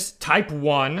thing is, type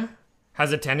 1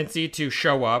 has a tendency to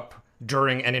show up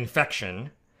during an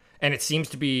infection, and it seems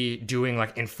to be doing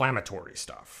like inflammatory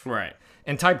stuff. Right.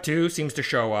 And type 2 seems to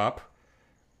show up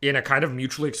in a kind of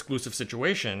mutually exclusive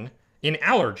situation in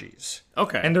allergies.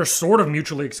 Okay. And they're sort of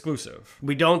mutually exclusive.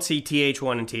 We don't see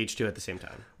TH1 and TH2 at the same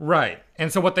time. Right.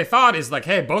 And so what they thought is like,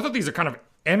 hey, both of these are kind of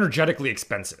energetically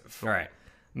expensive. All right.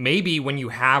 Maybe when you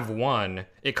have one,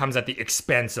 it comes at the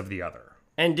expense of the other.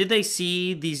 And did they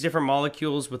see these different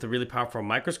molecules with a really powerful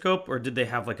microscope, or did they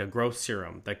have like a growth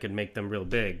serum that could make them real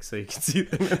big so you could see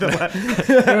them in the lab?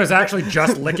 It was actually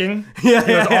just licking. It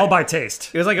was all by taste.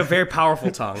 It was like a very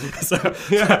powerful tongue. So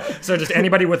just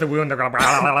anybody with a wound, they're going.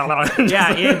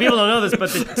 Yeah, people don't know this, but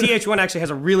the TH1 actually has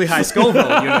a really high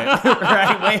Scoville unit,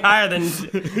 right? Way higher than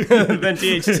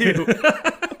TH2.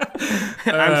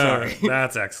 I'm sorry.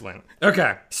 That's excellent.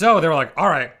 Okay, so they were like, all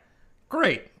right,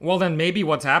 great. Well, then maybe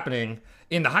what's happening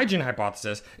in the hygiene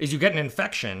hypothesis is you get an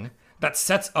infection that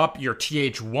sets up your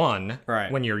TH1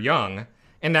 Right. when you're young,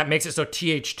 and that makes it so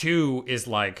TH2 is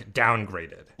like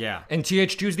downgraded. Yeah. And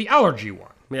TH2 is the allergy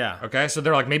one. Yeah. Okay, so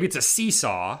they're like, maybe it's a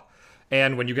seesaw,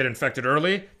 and when you get infected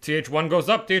early, TH1 goes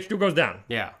up, TH2 goes down.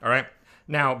 Yeah. All right.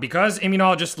 Now, because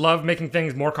immunologists love making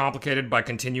things more complicated by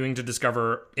continuing to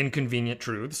discover inconvenient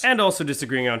truths. And also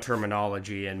disagreeing on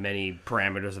terminology and many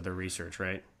parameters of the research,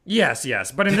 right? Yes.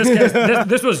 But in this case,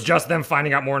 this was just them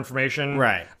finding out more information.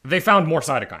 Right. They found more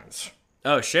cytokines.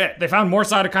 Oh, shit. They found more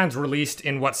cytokines released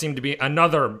in what seemed to be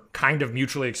another kind of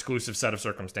mutually exclusive set of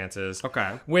circumstances.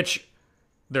 Okay. Which,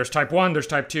 there's type 1, there's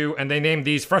type 2, and they named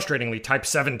these, frustratingly, type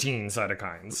 17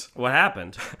 cytokines. What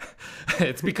happened?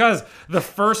 It's because the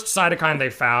first cytokine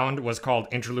they found was called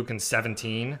interleukin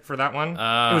 17 for that one.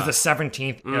 It was the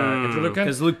 17th interleukin.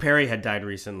 Because Luke Perry had died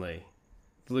recently.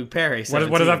 Luke Perry,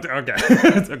 17. What does that do?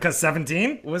 Okay. Because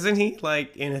 17? Wasn't he,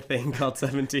 like, in a thing called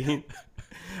 17?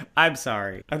 I'm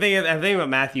sorry. I'm thinking about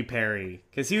Matthew Perry,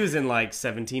 because he was in, like,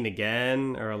 17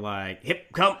 again, or, like,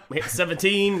 hip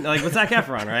 17. Like, with Zac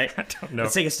Efron, right? I don't know.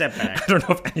 Let's take a step back. I don't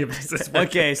know if any of this is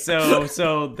Okay,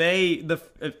 so they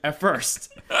at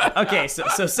first. Okay,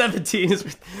 so 17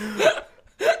 is.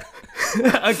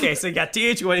 Okay, so you got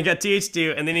TH1, you got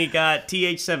TH2, and then you got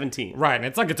TH17. Right, and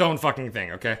it's like its own fucking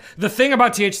thing, okay? The thing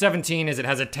about TH17 is it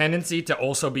has a tendency to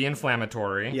also be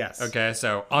inflammatory. Yes. Okay,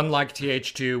 so unlike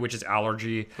TH2, which is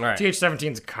allergy, Right.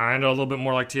 TH17 is kind of a little bit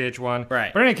more like TH1.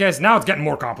 Right. But in any case, now it's getting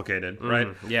more complicated, right?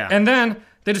 yeah. And then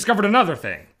they discovered another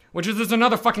thing, which is there's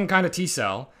another fucking kind of T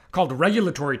cell called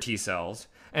regulatory T cells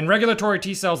And regulatory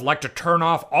T cells like to turn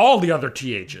off all the other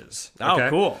THs. Oh,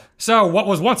 cool. So what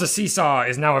was once a seesaw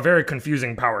is now a very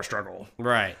confusing power struggle.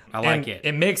 Right. I like it.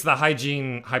 It makes the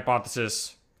hygiene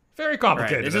hypothesis very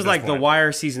complicated. Right. This is like The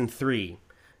Wire season 3,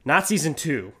 not season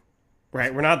 2.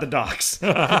 Right, we're not the docs.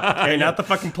 Okay, not the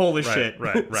fucking Polish shit.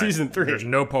 Right. Season 3. There's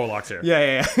no Polacks here.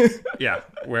 Yeah. Yeah,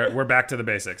 we're back to the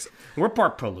basics. We're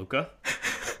part Poluca.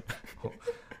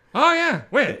 Oh, yeah.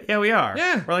 Wait. Yeah, we are.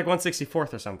 Yeah. We're like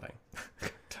 164th or something.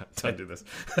 Don't do this.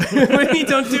 What do you mean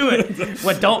don't do it?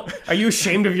 What, don't? Are you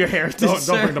ashamed of your heritage,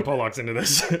 Don't bring the Polacks into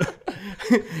this.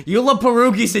 You love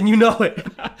pierogies and you know it.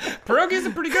 Pierogies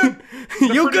are pretty good.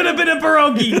 You could have been a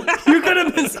pierogi. You could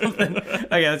have been something.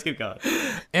 Okay, let's keep going.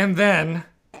 And then,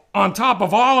 on top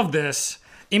of all of this,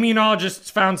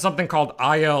 immunologists found something called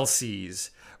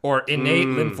ILCs, or innate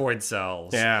lymphoid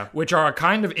cells, which are a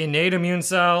kind of innate immune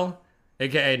cell,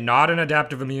 aka not an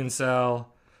adaptive immune cell.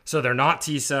 So they're not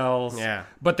T cells,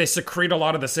 but they secrete a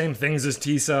lot of the same things as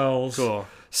T cells. Cool.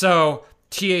 So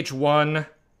Th1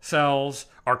 cells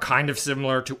are kind of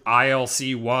similar to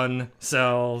ILC1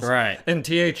 cells. Right. And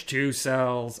Th2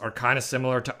 cells are kind of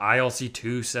similar to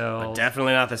ILC2 cells. But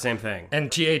definitely not the same thing. And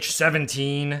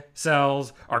Th17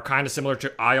 cells are kind of similar to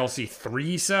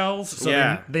ILC3 cells.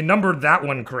 So they numbered that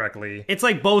one correctly. It's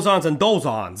like bosons and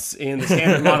dosons in the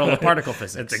standard model of particle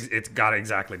physics. It's got to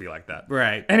exactly be like that.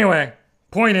 Right. Anyway,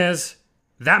 point is,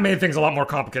 that made things a lot more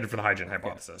complicated for the hygiene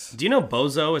hypothesis. Do you know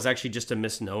bozo is actually just a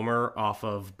misnomer off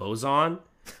of boson?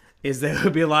 Is they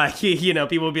would be like,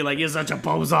 people would be like, you're such a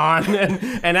boson,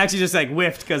 and actually just like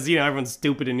whiffed because, everyone's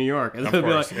stupid in New York. And Of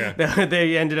course,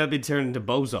 they ended up being turned into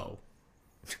bozo.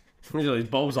 Really,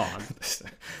 boson.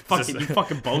 You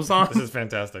fucking boson. This is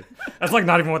fantastic. That's like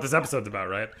not even what this episode's about,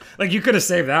 right? Like you could have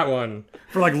saved that one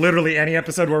for like literally any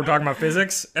episode where we're talking about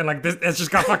physics, and like this, it's just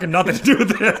got fucking nothing to do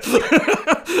with this.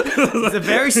 It's the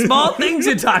very small things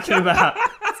you're talking about.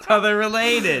 That's how they're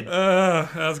related.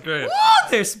 That's great. Oh,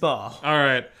 they're small. All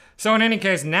right. So in any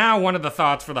case, now one of the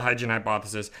thoughts for the hygiene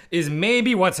hypothesis is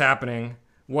maybe what's happening,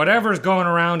 whatever's going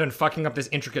around and fucking up this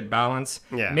intricate balance,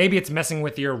 maybe it's messing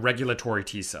with your regulatory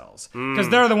T cells. Because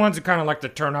they're the ones who kind of like to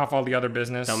turn off all the other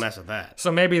business. Don't mess with that.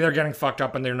 So maybe they're getting fucked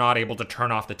up and they're not able to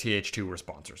turn off the Th2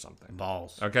 response or something.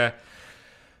 Balls. Okay?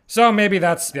 So maybe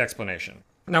that's the explanation.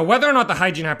 Now, whether or not the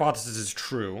hygiene hypothesis is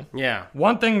true,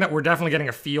 one thing that we're definitely getting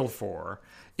a feel for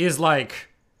is like,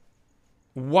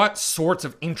 what sorts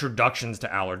of introductions to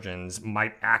allergens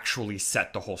might actually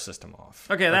set the whole system off.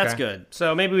 Okay, that's good.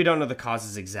 So maybe we don't know the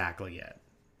causes exactly yet,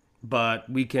 but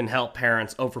we can help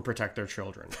parents overprotect their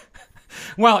children.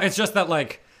 Well, it's just that,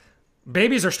 like,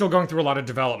 babies are still going through a lot of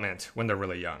development when they're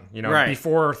really young.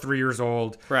 Before 3 years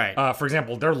old. Right. For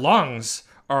example, their lungs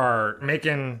are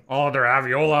making all of their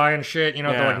alveoli and shit.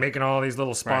 They're like making all these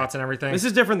little spots and everything. This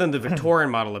is different than the Victorian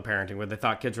model of parenting, where they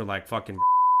thought kids were like fucking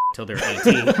till they're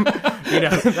 18.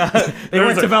 They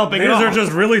weren't developing at all. These are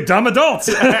just really dumb adults.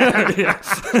 So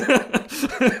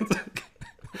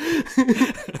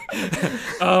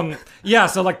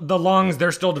like the lungs,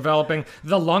 they're still developing.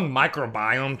 The lung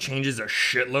microbiome changes a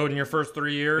shitload in your first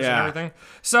 3 years and everything.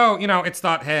 So, it's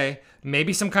thought, hey,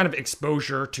 maybe some kind of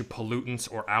exposure to pollutants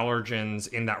or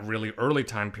allergens in that really early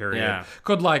time period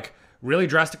could like really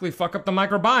drastically fuck up the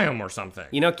microbiome or something.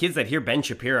 Kids that hear Ben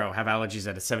Shapiro have allergies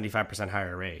at a 75%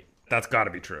 higher rate. That's got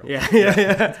to be true.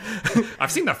 Yeah.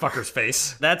 I've seen that fucker's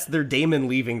face. That's their daemon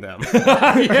leaving them.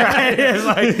 Right? It's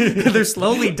like, they're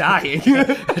slowly dying.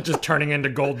 Just turning into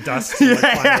gold dust.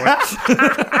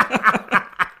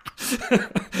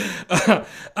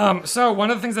 So one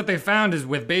of the things that they found is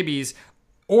with babies,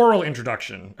 oral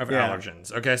introduction of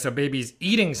allergens. Okay, so babies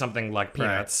eating something like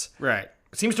peanuts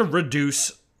seems to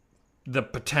reduce the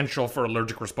potential for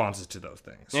allergic responses to those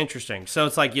things. Interesting. So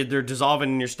it's like they're dissolving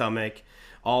in your stomach.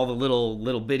 All the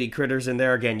little bitty critters in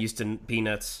there, again, used to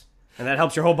peanuts. And that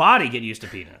helps your whole body get used to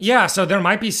peanuts. Yeah, so there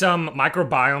might be some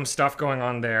microbiome stuff going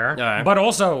on there. Right. But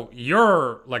also,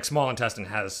 your small intestine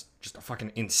has just a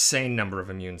fucking insane number of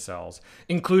immune cells,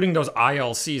 including those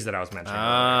ILCs that I was mentioning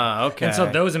earlier. Okay. And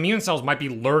so those immune cells might be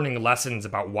learning lessons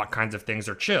about what kinds of things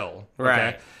are chill. Okay?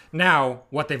 Right. Now,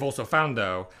 what they've also found,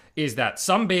 though, is that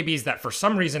some babies that for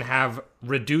some reason have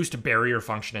reduced barrier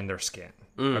function in their skin.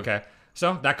 Okay?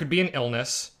 So that could be an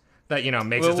illness that,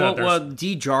 makes it so that there's...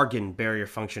 de-jargon barrier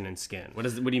function in skin. What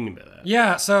do you mean by that?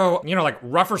 Yeah, so, like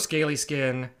rougher, scaly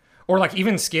skin, or like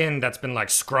even skin that's been like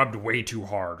scrubbed way too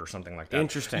hard or something like that.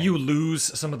 Interesting. You lose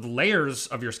some of the layers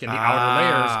of your skin, the outer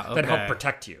layers that help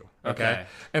protect you. Okay.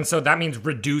 And so that means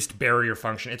reduced barrier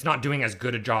function. It's not doing as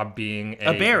good a job being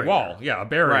a barrier. wall. Yeah, a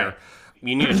barrier. Right.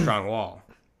 You need a strong wall.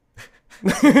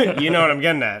 You know what I'm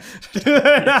getting at.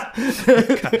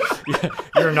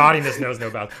 Your naughtiness knows no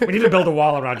bounds. We need to build a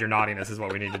wall around your naughtiness is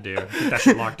what we need to do. Keep that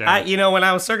shit locked down. When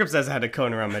I was circumcised, I had a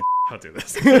cone around my I'll do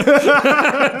this.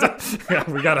 Yeah,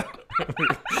 we gotta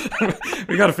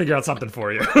figure out something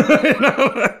for you.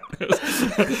 The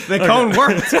cone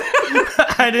worked.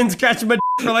 I didn't scratch my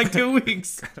for like 2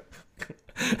 weeks.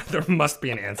 There must be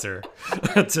an answer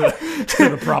to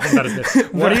the problem that is this.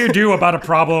 What do you do about a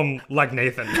problem like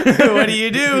Nathan? What do you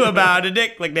do about a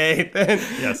dick like Nathan?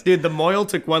 Yes. Dude, the Moyle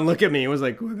took one look at me and was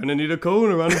like, we're gonna need a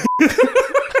cone around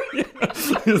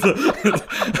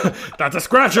That's a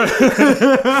scratcher.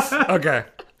 Okay.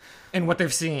 And what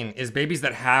they've seen is babies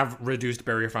that have reduced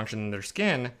barrier function in their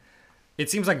skin, it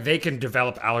seems like they can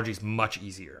develop allergies much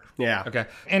easier. Yeah. Okay.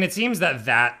 And it seems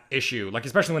that issue, like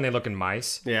especially when they look in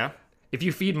mice, Yeah. if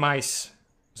you feed mice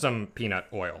some peanut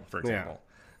oil, for example,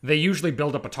 they usually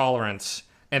build up a tolerance,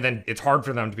 and then it's hard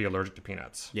for them to be allergic to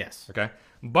peanuts. Yes. Okay.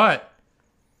 But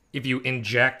if you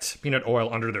inject peanut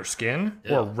oil under their skin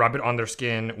or rub it on their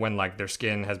skin when like their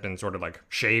skin has been sort of like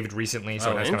shaved recently,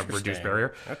 so it has kind of reduced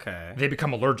barrier, they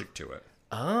become allergic to it.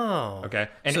 Oh. Okay.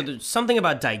 And so there's something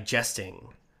about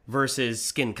digesting versus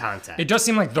skin contact. it does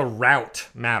seem like the route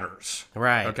matters.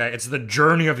 Right. Okay. It's the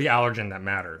journey of the allergen that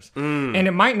matters. And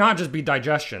it might not just be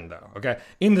digestion, though. Okay.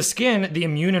 In the skin, the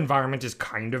immune environment is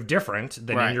kind of different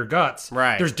than in your guts.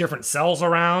 Right. There's different cells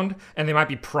around, and they might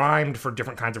be primed for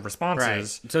different kinds of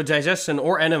responses. Right. So digestion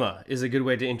or enema is a good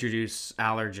way to introduce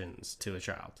allergens to a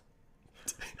child.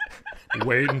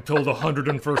 Wait until the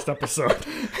 101st episode.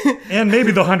 And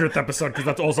maybe the 100th episode, because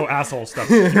that's also asshole stuff.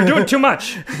 You're doing too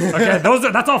much. Okay,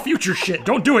 that's all future shit.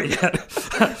 Don't do it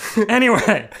yet.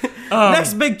 Anyway.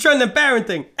 Next big trend in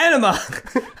parenting, enema.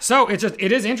 So it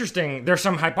is interesting. There's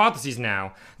some hypotheses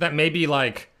now that maybe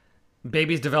like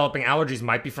babies developing allergies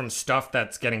might be from stuff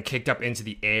that's getting kicked up into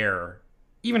the air,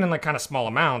 even in like kind of small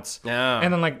amounts. Yeah.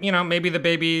 And then like, maybe the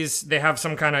babies, they have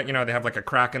some kind of, they have like a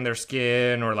crack in their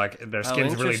skin, or like their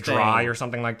skin's really dry or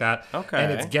something like that. Okay.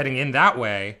 And it's getting in that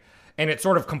way. And it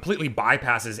sort of completely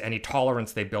bypasses any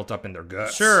tolerance they built up in their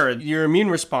guts. Sure, your immune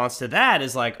response to that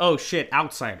is like, oh shit,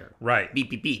 outsider. Right.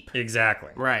 Beep, beep, beep. Exactly.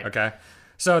 Right. Okay.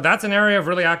 So that's an area of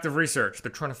really active research.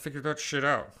 They're trying to figure that shit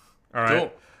out. All right.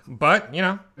 Cool. But,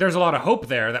 there's a lot of hope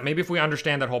there that maybe if we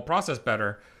understand that whole process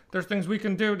better, there's things we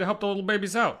can do to help the little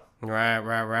babies out. Right.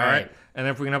 All right. And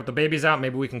if we can help the babies out,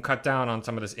 maybe we can cut down on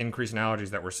some of this increase in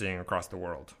allergies that we're seeing across the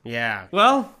world. Yeah.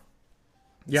 Well,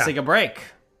 let's Yeah. take a break.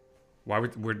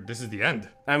 This is the end.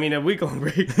 I mean, a week-long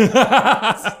break.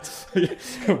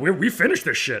 we finished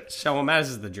this shit. So what matters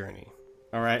is the journey.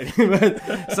 All right.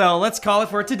 So let's call it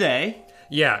for today.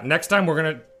 Yeah. Next time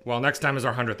next time is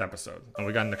our 100th episode. And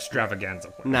we got an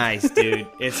extravaganza. Nice, dude.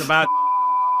 It's about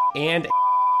and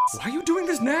Why are you doing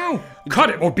this now? Cut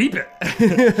it or beep it.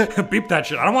 Beep that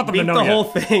shit. I don't want them beep to know the yet. whole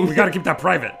thing. We got to keep that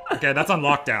private. Okay, that's on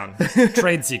lockdown.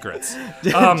 Trade secrets.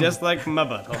 Just like my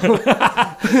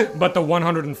butthole. But the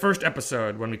 101st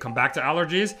episode, when we come back to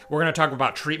allergies, we're going to talk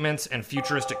about treatments and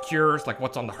futuristic cures, like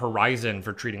what's on the horizon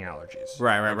for treating allergies.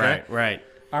 Right.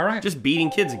 All right. Just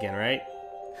beating kids again, right?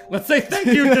 Let's say thank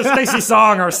you to Stacey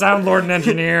Song, our sound lord and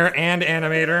engineer and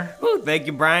animator. Ooh, thank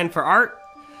you, Brian, for art.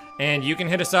 And you can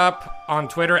hit us up on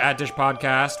Twitter at Dish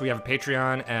Podcast. We have a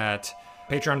Patreon at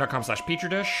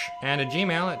patreon.com/PetriDish and a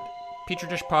Gmail at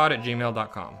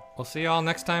petridishpod@gmail.com. We'll see you all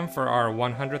next time for our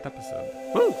 100th episode.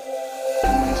 Woo!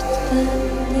 Da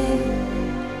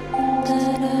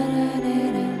da da da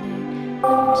da da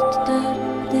da da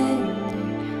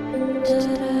da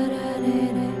da da.